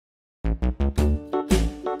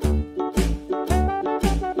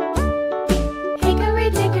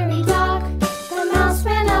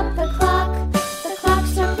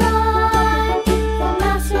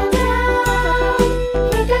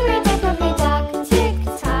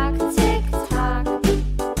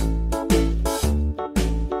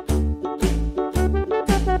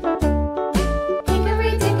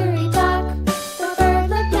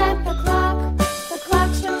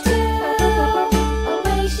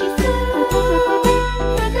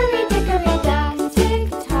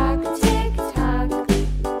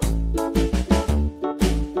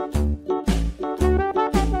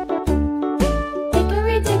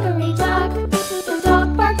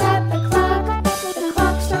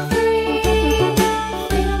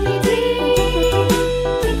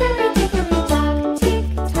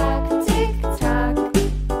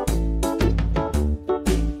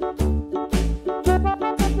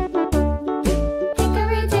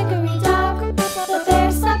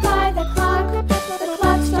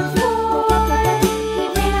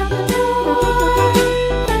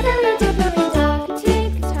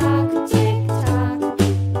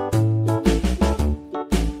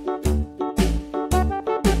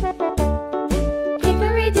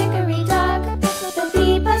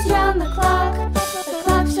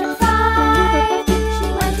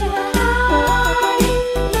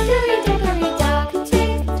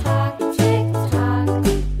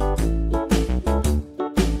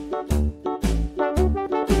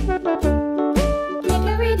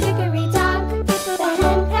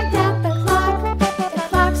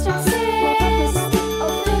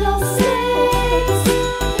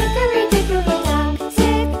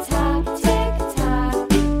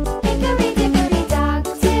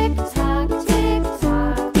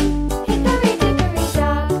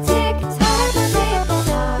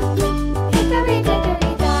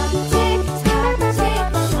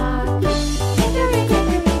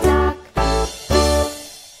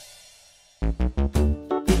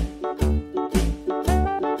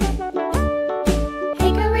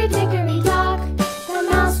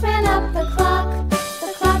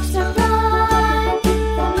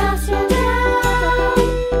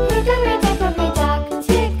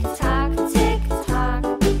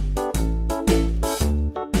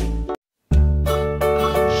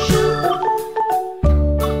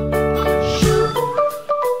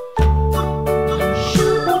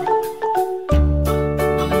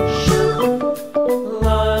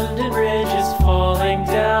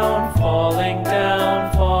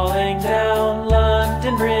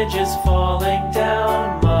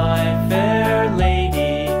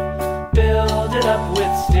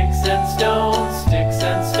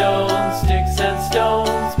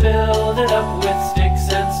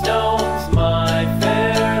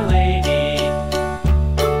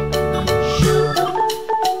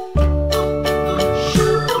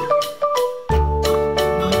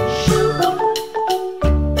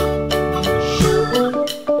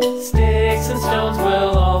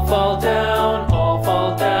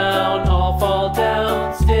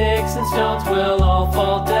Sticks and stones will all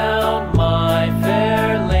fall down, my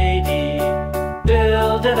fair lady.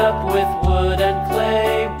 Build it up with wood and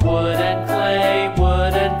clay, wood and clay,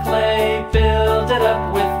 wood and clay. Build it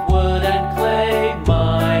up with wood and clay,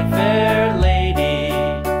 my fair lady.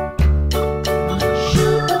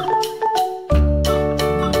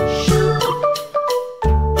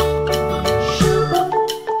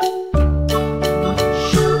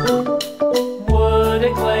 Wood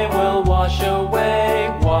and clay will wash away,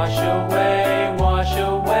 wash away, wash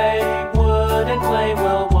away. Wood and clay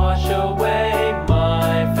will wash away,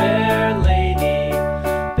 my fair lady.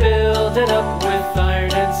 Build it up with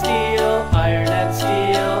iron and steel, iron and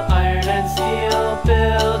steel, iron and steel.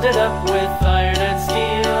 Build it up with iron and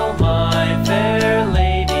steel, my fair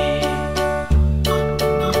lady.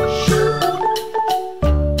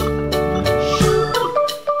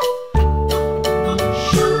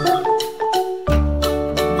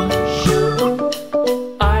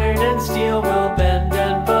 Iron and steel will bend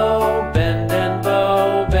and bow, bend and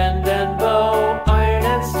bow, bend and bow. Iron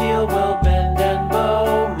and steel will bend and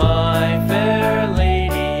bow, my fair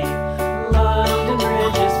lady. London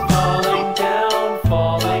Bridge is falling down,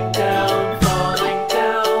 falling down, falling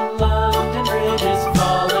down. London Bridge is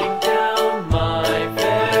falling down, my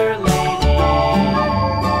fair lady.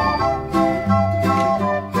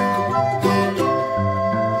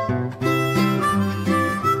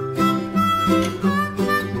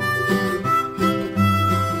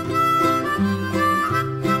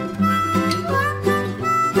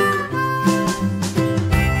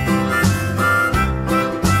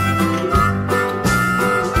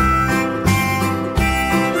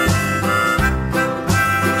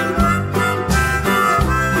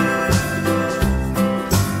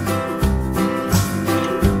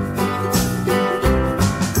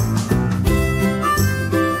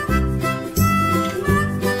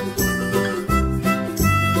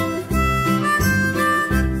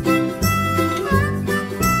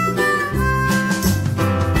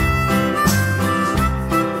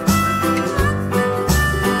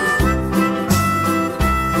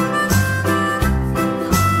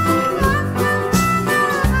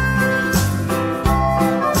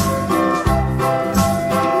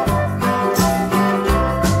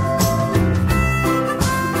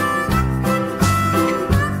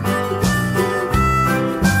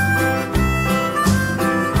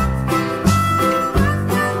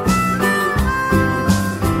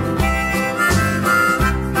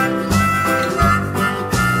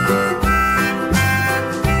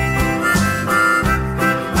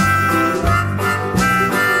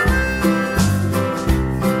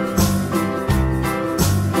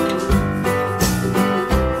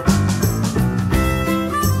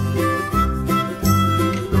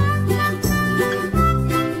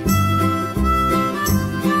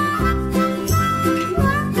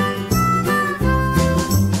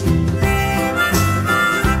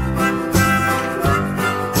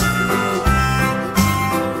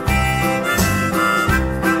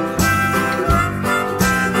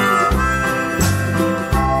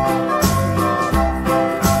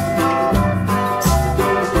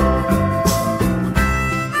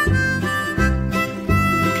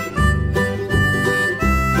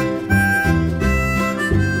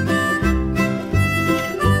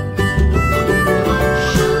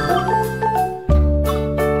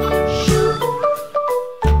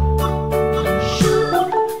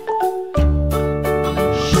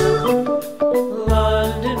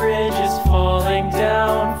 London Bridge is falling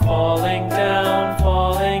down, falling down,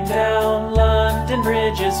 falling down. London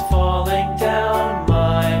Bridge is falling down,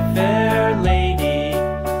 my fair